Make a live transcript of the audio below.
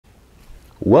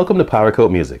Welcome to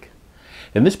Powercoat Music.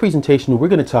 In this presentation, we're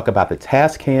going to talk about the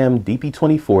Tascam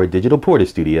DP-24 digital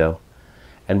Portastudio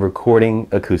and recording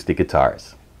acoustic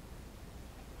guitars.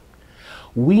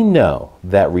 We know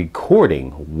that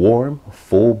recording warm,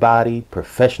 full-bodied,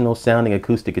 professional-sounding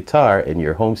acoustic guitar in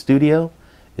your home studio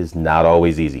is not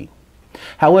always easy.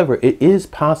 However, it is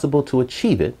possible to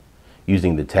achieve it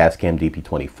using the Tascam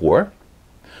DP-24,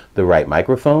 the right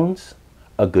microphones,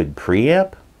 a good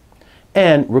preamp,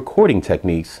 and recording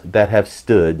techniques that have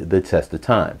stood the test of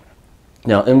time.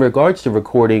 Now, in regards to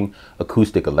recording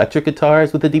acoustic electric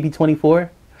guitars with the DP24,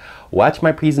 watch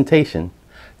my presentation,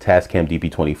 Tascam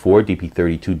DP24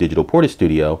 DP32 Digital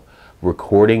Portastudio,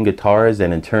 recording guitars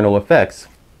and internal effects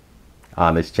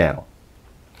on this channel.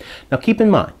 Now, keep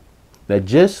in mind that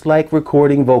just like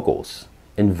recording vocals,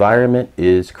 environment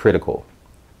is critical.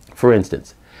 For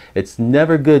instance, it's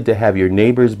never good to have your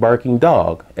neighbor's barking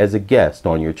dog as a guest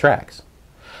on your tracks.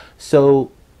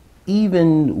 So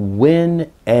even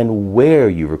when and where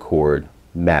you record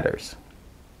matters.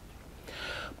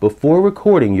 Before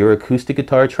recording your acoustic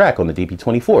guitar track on the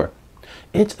DP24,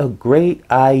 it's a great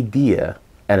idea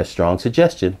and a strong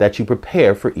suggestion that you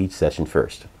prepare for each session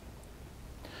first.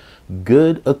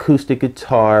 Good acoustic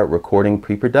guitar recording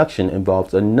pre-production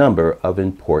involves a number of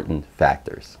important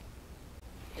factors.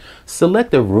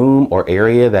 Select a room or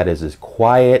area that is as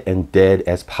quiet and dead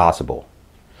as possible.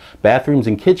 Bathrooms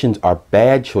and kitchens are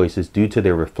bad choices due to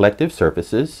their reflective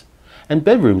surfaces, and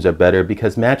bedrooms are better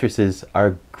because mattresses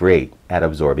are great at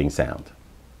absorbing sound.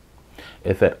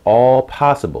 If at all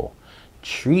possible,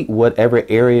 treat whatever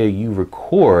area you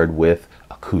record with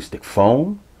acoustic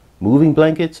foam, moving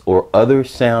blankets, or other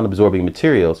sound-absorbing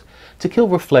materials to kill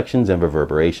reflections and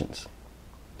reverberations.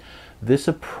 This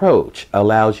approach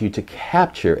allows you to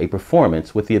capture a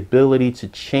performance with the ability to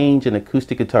change an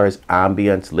acoustic guitar's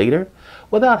ambience later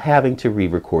without having to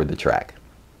re-record the track.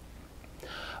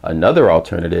 Another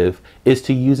alternative is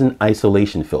to use an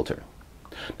isolation filter.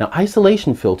 Now,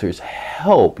 isolation filters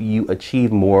help you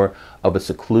achieve more of a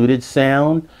secluded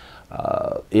sound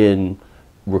in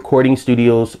recording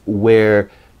studios where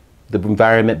the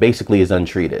environment basically is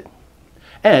untreated.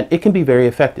 And it can be very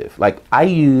effective. Like, I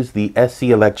use the SC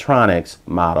Electronics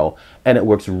model and it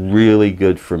works really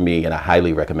good for me, and I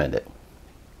highly recommend it.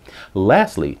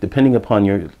 Lastly, depending upon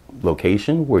your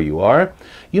location where you are,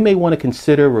 you may want to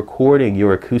consider recording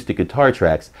your acoustic guitar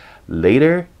tracks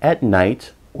later at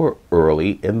night or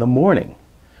early in the morning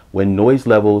when noise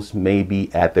levels may be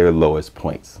at their lowest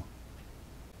points.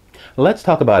 Let's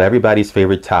talk about everybody's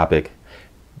favorite topic,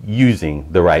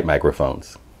 using the right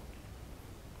microphones.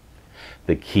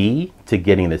 The key to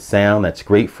getting the sound that's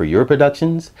great for your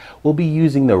productions will be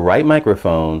using the right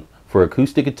microphone for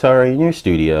acoustic guitar in your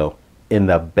studio in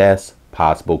the best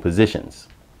possible positions.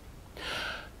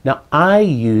 Now, I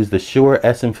use the Shure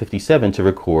SM57 to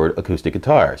record acoustic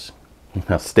guitars.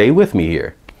 Now, stay with me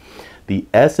here. The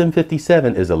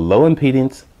SM57 is a low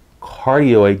impedance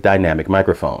cardioid dynamic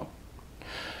microphone.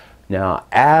 Now,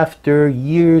 after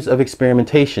years of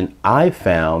experimentation, I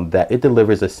found that it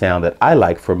delivers a sound that I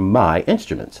like for my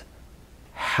instruments.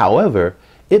 However,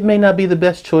 it may not be the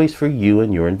best choice for you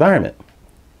and your environment.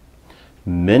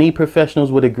 Many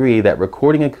professionals would agree that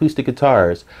recording acoustic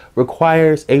guitars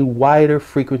requires a wider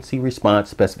frequency response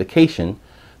specification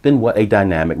than what a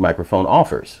dynamic microphone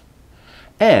offers,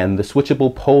 and the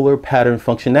switchable polar pattern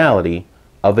functionality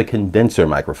of a condenser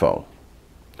microphone.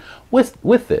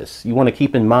 With this, you want to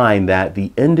keep in mind that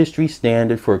the industry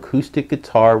standard for acoustic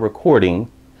guitar recording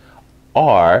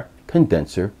are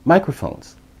condenser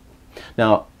microphones.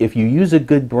 Now, if you use a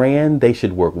good brand, they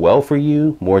should work well for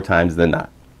you more times than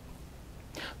not.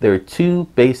 There are two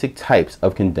basic types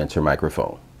of condenser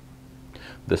microphone.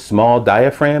 The small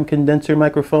diaphragm condenser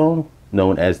microphone,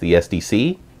 known as the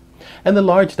SDC, and the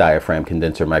large diaphragm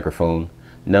condenser microphone,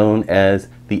 known as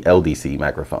the LDC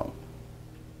microphone.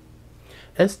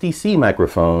 SDC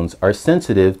microphones are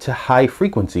sensitive to high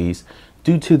frequencies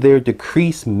due to their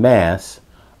decreased mass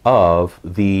of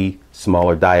the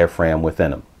smaller diaphragm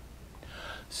within them.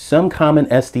 Some common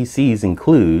SDCs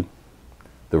include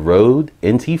the Rode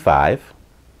NT5,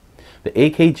 the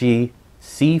AKG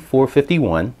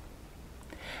C451,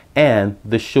 and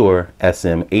the Shure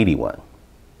SM81.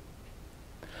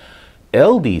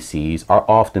 LDCs are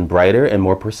often brighter and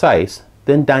more precise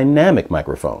than dynamic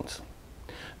microphones.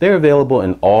 They're available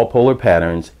in all polar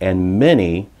patterns, and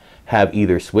many have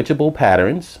either switchable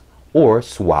patterns or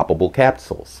swappable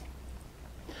capsules.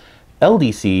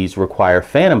 LDCs require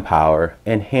phantom power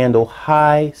and handle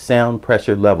high sound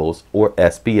pressure levels, or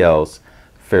SPLs,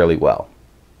 fairly well.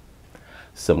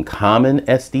 Some common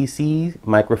SDC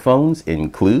microphones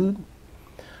include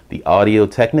the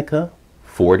Audio-Technica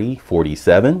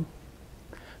DP4047,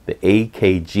 the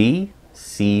AKG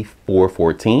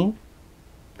C414,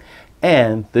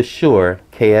 and the Shure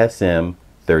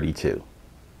KSM32.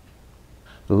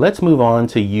 Let's move on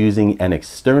to using an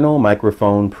external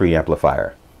microphone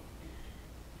preamplifier.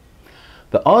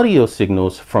 The audio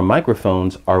signals from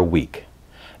microphones are weak,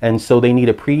 and so they need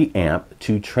a preamp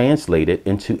to translate it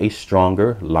into a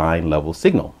stronger line level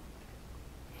signal.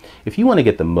 If you want to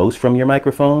get the most from your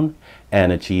microphone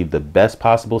and achieve the best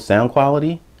possible sound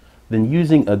quality, then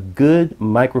using a good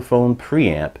microphone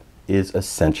preamp is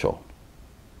essential.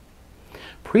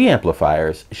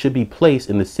 Preamplifiers should be placed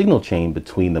in the signal chain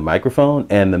between the microphone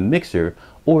and the mixer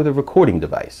or the recording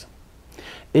device.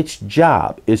 Its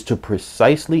job is to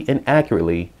precisely and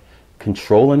accurately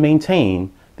control and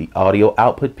maintain the audio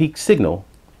output peak signal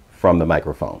from the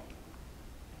microphone.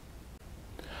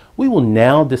 We will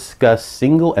now discuss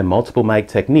single and multiple mic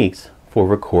techniques for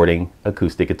recording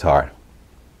acoustic guitar.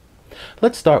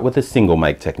 Let's start with a single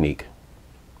mic technique.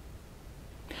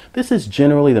 This is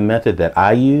generally the method that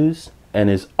I use and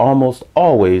is almost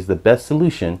always the best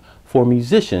solution for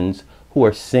musicians who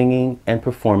are singing and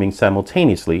performing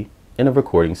simultaneously in a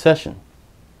recording session.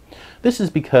 This is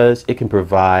because it can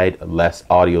provide less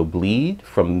audio bleed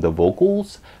from the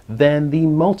vocals than the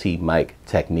multi-mic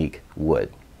technique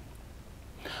would.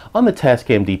 On the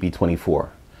Tascam DP-24,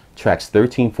 tracks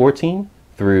 13-14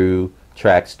 through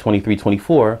tracks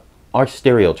 23-24 are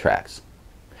stereo tracks.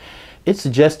 It's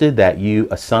suggested that you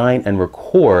assign and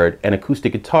record an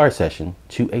acoustic guitar session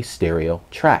to a stereo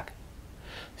track.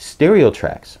 Stereo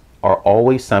tracks are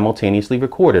always simultaneously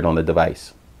recorded on the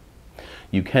device.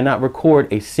 You cannot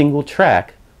record a single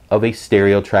track of a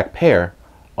stereo track pair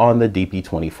on the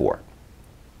DP-24.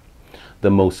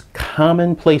 The most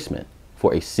common placement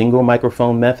for a single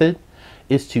microphone method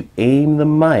is to aim the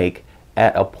mic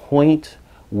at a point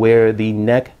where the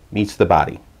neck meets the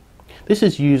body. This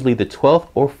is usually the 12th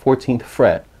or 14th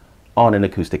fret on an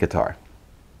acoustic guitar.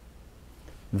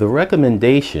 The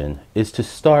recommendation is to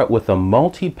start with a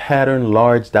multi-pattern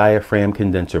large diaphragm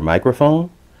condenser microphone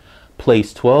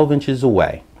placed 12 inches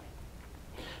away.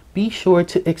 Be sure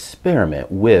to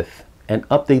experiment with and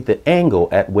update the angle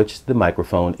at which the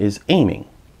microphone is aiming.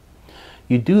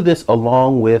 You do this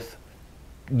along with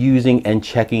using and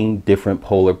checking different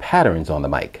polar patterns on the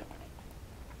mic.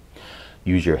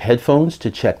 Use your headphones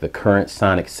to check the current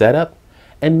sonic setup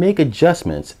and make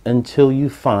adjustments until you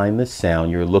find the sound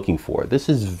you're looking for. This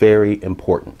is very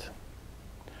important.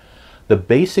 The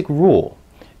basic rule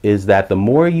is that the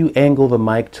more you angle the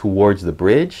mic towards the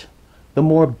bridge, the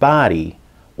more body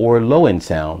or low end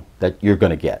sound that you're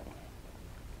going to get.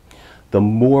 The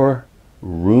more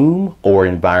room or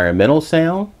environmental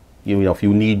sound, if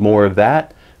you need more of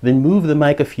that, then move the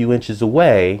mic a few inches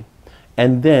away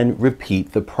and then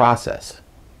repeat the process.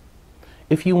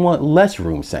 If you want less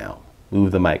room sound,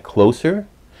 move the mic closer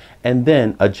and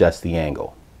then adjust the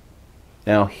angle.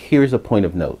 Now here's a point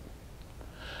of note.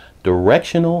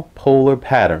 Directional polar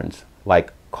patterns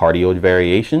like cardioid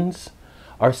variations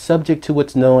are subject to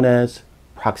what's known as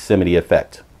proximity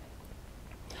effect.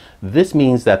 This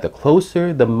means that the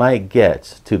closer the mic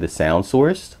gets to the sound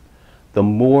source, the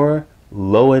more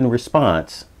low end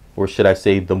response, or should I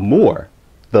say the more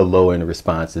the low end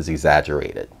response is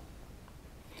exaggerated.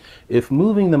 If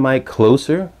moving the mic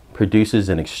closer produces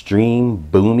an extreme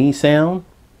boomy sound,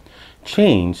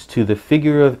 change to the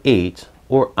figure of 8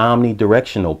 or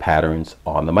omnidirectional patterns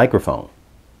on the microphone.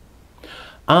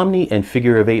 Omni and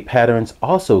figure of 8 patterns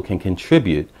also can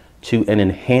contribute to an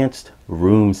enhanced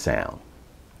room sound.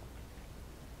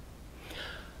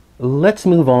 Let's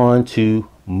move on to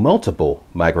multiple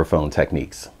microphone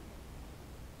techniques.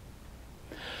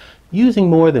 Using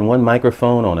more than one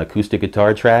microphone on acoustic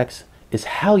guitar tracks is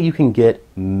how you can get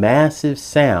massive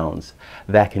sounds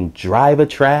that can drive a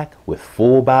track with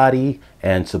full body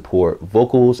and support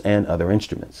vocals and other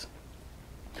instruments.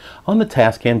 On the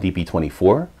Tascam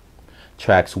DP-24,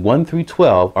 tracks 1 through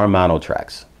 12 are mono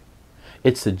tracks.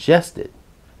 It's suggested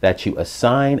that you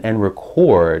assign and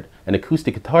record an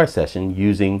acoustic guitar session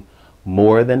using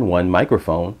more than one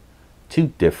microphone to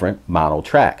different mono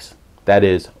tracks. That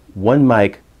is, one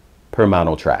mic per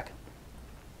mono track.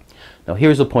 Now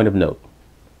here's a point of note.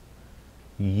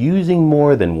 Using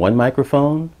more than one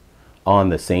microphone on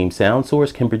the same sound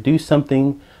source can produce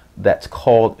something that's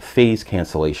called phase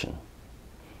cancellation.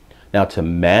 Now to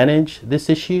manage this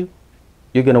issue,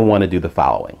 you're going to want to do the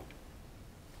following.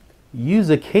 Use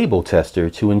a cable tester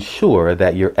to ensure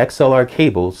that your XLR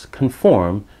cables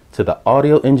conform to the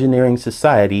Audio Engineering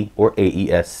Society or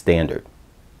AES standard.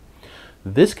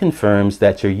 This confirms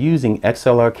that you're using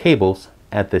XLR cables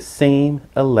at the same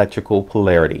electrical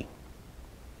polarity.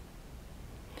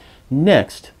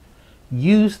 Next,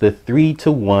 use the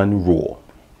 3-to-1 rule.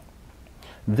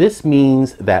 This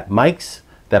means that mics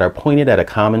that are pointed at a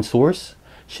common source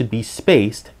should be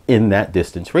spaced in that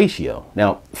distance ratio.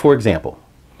 Now, for example,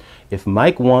 if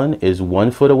mic 1 is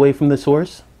 1 foot away from the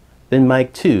source, then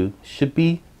mic 2 should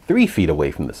be 3 feet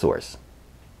away from the source.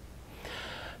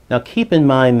 Now keep in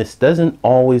mind this doesn't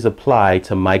always apply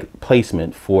to mic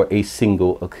placement for a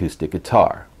single acoustic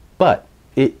guitar, but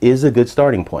it is a good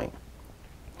starting point.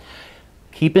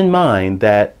 Keep in mind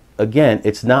that, again,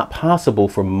 it's not possible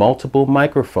for multiple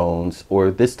microphones or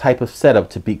this type of setup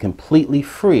to be completely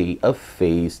free of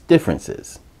phase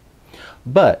differences.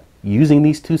 But using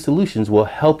these two solutions will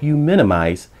help you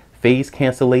minimize phase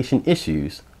cancellation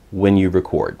issues when you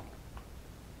record.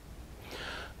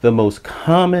 The most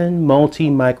common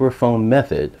multi-microphone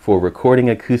method for recording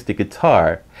acoustic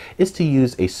guitar is to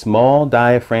use a small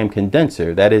diaphragm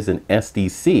condenser, that is an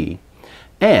SDC,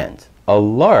 and a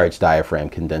large diaphragm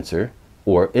condenser,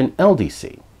 or an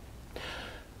LDC.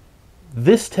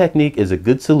 This technique is a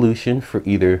good solution for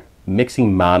either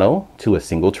mixing mono to a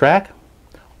single track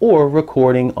or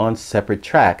recording on separate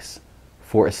tracks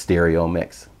for a stereo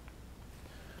mix.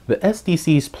 The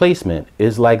SDC's placement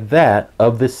is like that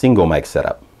of the single mic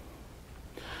setup.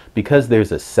 Because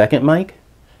there's a second mic,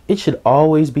 it should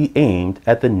always be aimed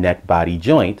at the neck body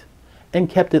joint and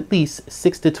kept at least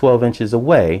 6 to 12 inches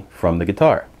away from the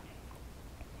guitar.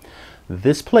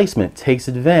 This placement takes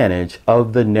advantage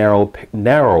of the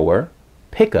narrower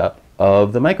pickup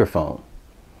of the microphone.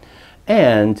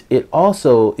 And it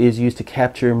also is used to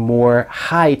capture more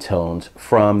high tones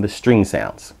from the string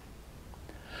sounds.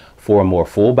 For a more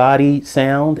full body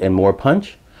sound and more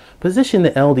punch, position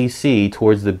the LDC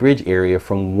towards the bridge area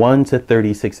from 1 to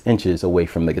 36 inches away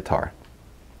from the guitar.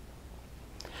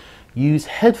 Use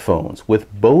headphones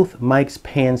with both mics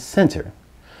pan center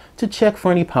to check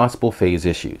for any possible phase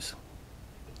issues.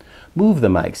 Move the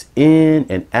mics in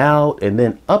and out and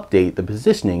then update the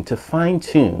positioning to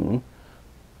fine-tune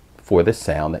for the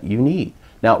sound that you need.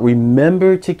 Now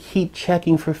remember to keep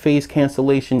checking for phase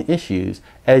cancellation issues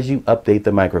as you update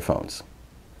the microphones.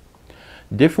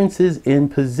 Differences in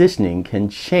positioning can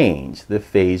change the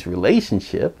phase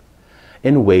relationship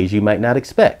in ways you might not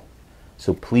expect,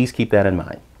 so please keep that in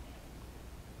mind.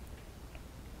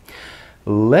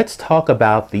 Let's talk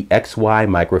about the XY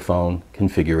microphone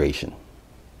configuration.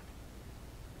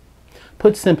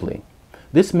 Put simply,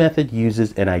 this method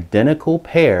uses an identical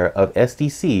pair of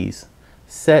SDCs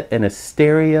set in a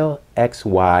stereo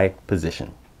XY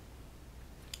position.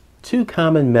 Two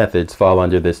common methods fall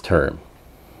under this term.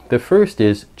 The first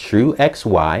is true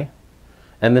XY,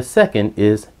 and the second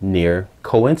is near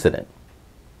coincident.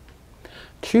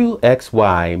 True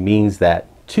XY means that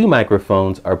two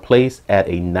microphones are placed at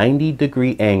a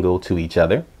 90-degree angle to each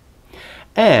other,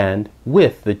 and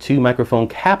with the two microphone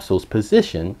capsules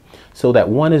positioned so that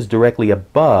one is directly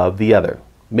above the other,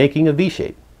 making a V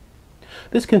shape.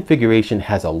 This configuration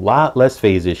has a lot less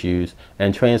phase issues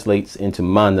and translates into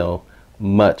mono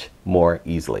much more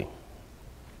easily.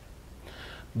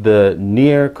 The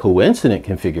near coincident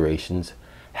configurations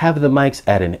have the mics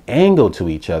at an angle to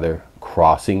each other,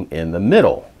 crossing in the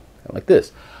middle, like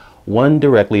this, one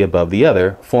directly above the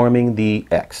other, forming the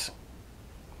X.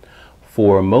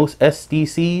 For most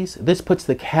SDCs, this puts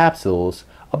the capsules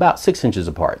about 6 inches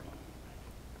apart.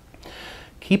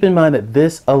 Keep in mind that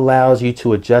this allows you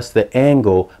to adjust the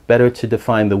angle better to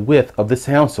define the width of the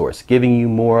sound source, giving you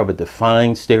more of a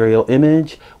defined stereo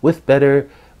image with better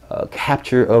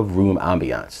capture of room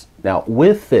ambiance. Now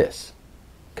with this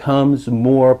comes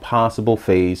more possible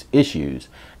phase issues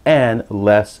and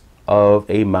less of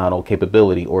a mono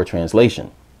capability or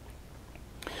translation.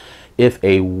 If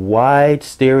a wide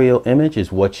stereo image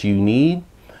is what you need,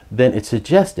 then it's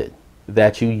suggested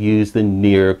that you use the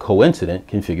near coincident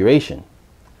configuration.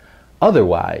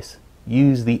 Otherwise,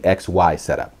 use the XY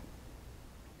setup.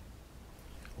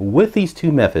 With these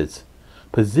two methods,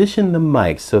 position the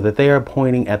mics so that they are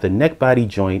pointing at the neck body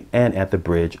joint and at the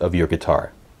bridge of your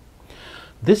guitar.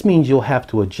 This means you'll have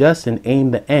to adjust and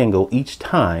aim the angle each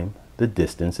time the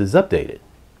distance is updated.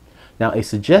 Now a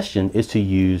suggestion is to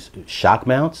use shock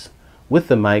mounts with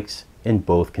the mics in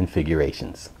both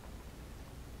configurations.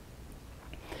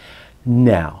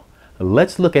 Now,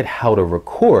 let's look at how to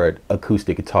record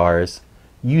acoustic guitars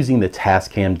using the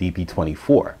Tascam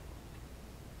DP-24.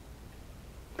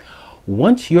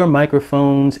 Once your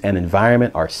microphones and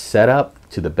environment are set up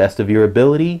to the best of your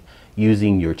ability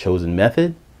using your chosen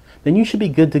method, then you should be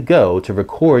good to go to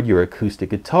record your acoustic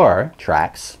guitar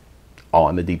tracks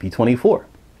on the DP-24.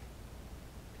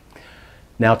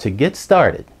 Now to get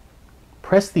started,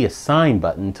 press the Assign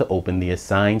button to open the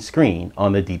Assign screen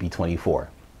on the DP-24.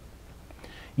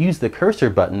 Use the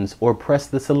cursor buttons or press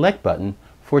the select button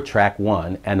for track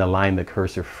 1 and align the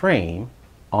cursor frame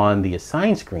on the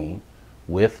assign screen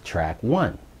with track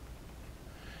 1.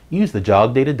 Use the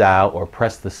jog data dial or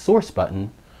press the source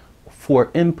button for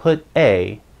input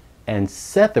A and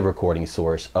set the recording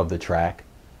source of the track,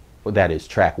 that is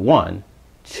track 1,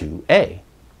 to A.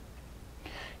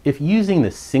 If using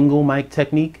the single mic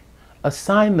technique,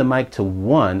 assign the mic to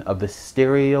one of the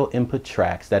stereo input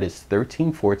tracks, that is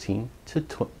 1314 to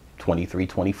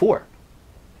 2324.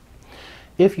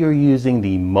 If you're using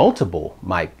the multiple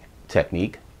mic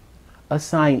technique,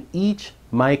 assign each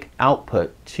mic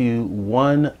output to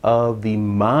one of the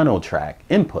mono track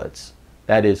inputs,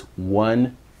 that is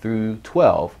 1 through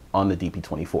 12 on the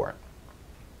DP24.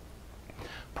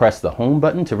 Press the home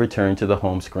button to return to the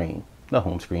home screen. The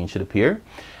home screen should appear,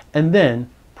 and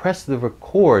then press the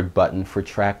record button for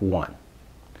track 1.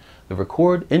 The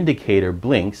record indicator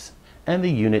blinks and the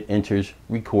unit enters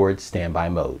record standby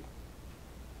mode.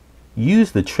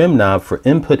 Use the trim knob for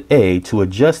input A to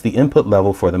adjust the input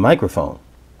level for the microphone.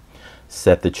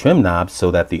 Set the trim knob so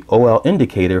that the OL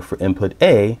indicator for input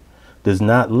A does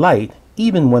not light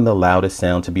even when the loudest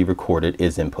sound to be recorded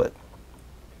is input.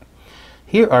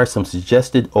 Here are some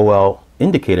suggested OL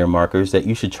indicator markers that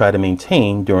you should try to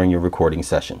maintain during your recording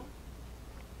session.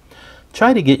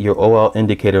 Try to get your OL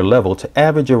indicator level to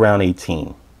average around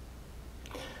 18.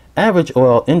 Average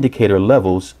OL indicator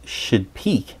levels should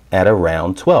peak at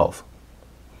around 12.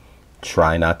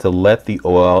 Try not to let the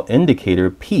OL indicator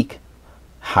peak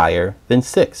higher than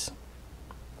 6.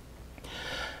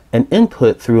 An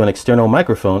input through an external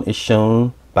microphone is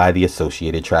shown by the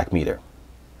associated track meter.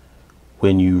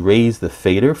 When you raise the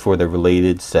fader for the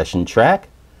related session track,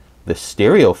 the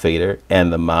stereo fader,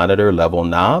 and the monitor level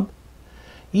knob,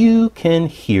 you can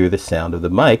hear the sound of the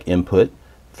mic input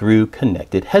through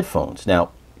connected headphones.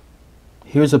 Now,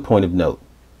 here's a point of note.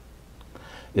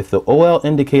 If the OL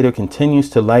indicator continues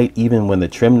to light even when the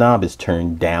trim knob is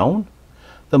turned down,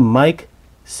 the mic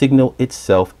signal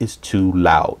itself is too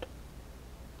loud.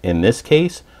 In this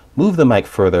case, move the mic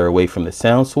further away from the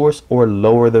sound source or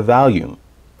lower the volume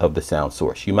of the sound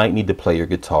source. You might need to play your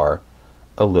guitar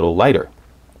a little lighter.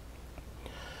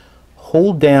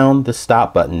 Hold down the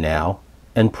stop button now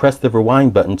and press the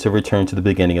rewind button to return to the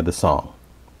beginning of the song.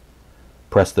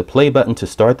 Press the play button to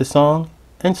start the song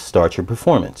and start your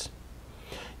performance.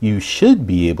 You should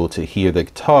be able to hear the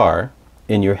guitar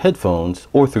in your headphones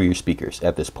or through your speakers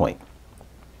at this point.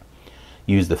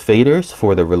 Use the faders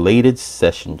for the related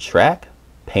session track,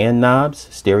 pan knobs,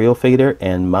 stereo fader,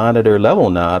 and monitor level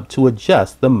knob to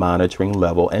adjust the monitoring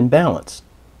level and balance.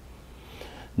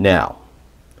 Now,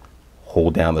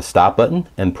 hold down the stop button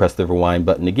and press the rewind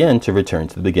button again to return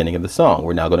to the beginning of the song.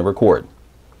 We're now going to record.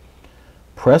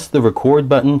 Press the record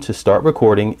button to start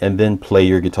recording and then play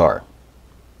your guitar.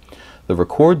 The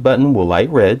record button will light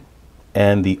red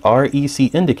and the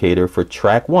REC indicator for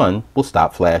track 1 will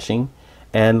stop flashing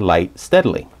and light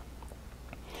steadily.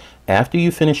 After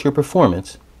you finish your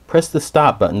performance, press the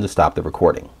stop button to stop the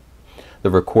recording. The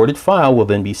recorded file will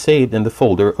then be saved in the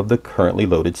folder of the currently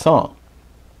loaded song.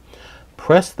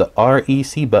 Press the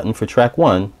REC button for track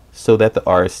 1 so that the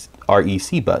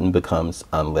REC button becomes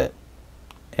unlit.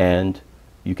 And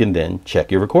you can then check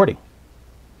your recording.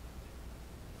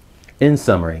 In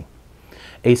summary,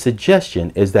 a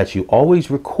suggestion is that you always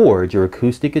record your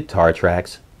acoustic guitar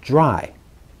tracks dry.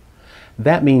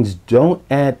 That means don't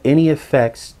add any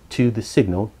effects to the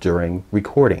signal during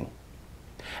recording.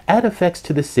 Add effects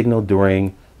to the signal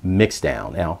during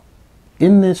mixdown. Now,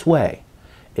 in this way,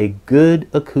 a good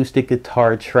acoustic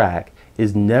guitar track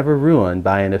is never ruined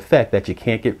by an effect that you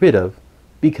can't get rid of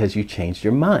because you changed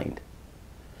your mind.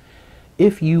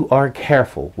 If you are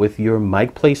careful with your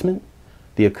mic placement,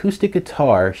 the acoustic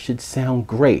guitar should sound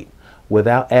great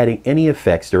without adding any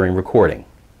effects during recording,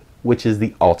 which is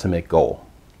the ultimate goal.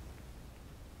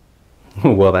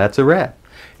 Well, that's a wrap.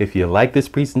 If you like this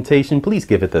presentation, please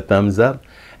give it the thumbs up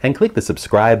and click the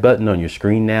subscribe button on your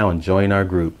screen now and join our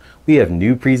group. We have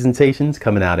new presentations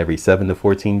coming out every 7 to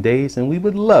 14 days, and we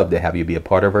would love to have you be a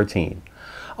part of our team.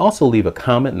 Also, leave a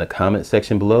comment in the comment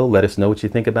section below. Let us know what you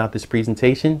think about this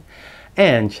presentation.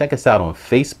 And check us out on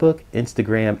Facebook,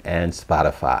 Instagram, and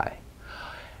Spotify.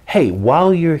 Hey,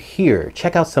 while you're here,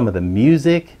 check out some of the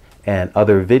music and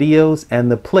other videos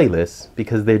and the playlists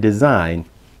because they're designed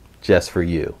just for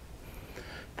you.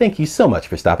 Thank you so much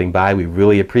for stopping by. We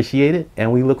really appreciate it,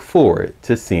 and we look forward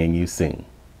to seeing you soon.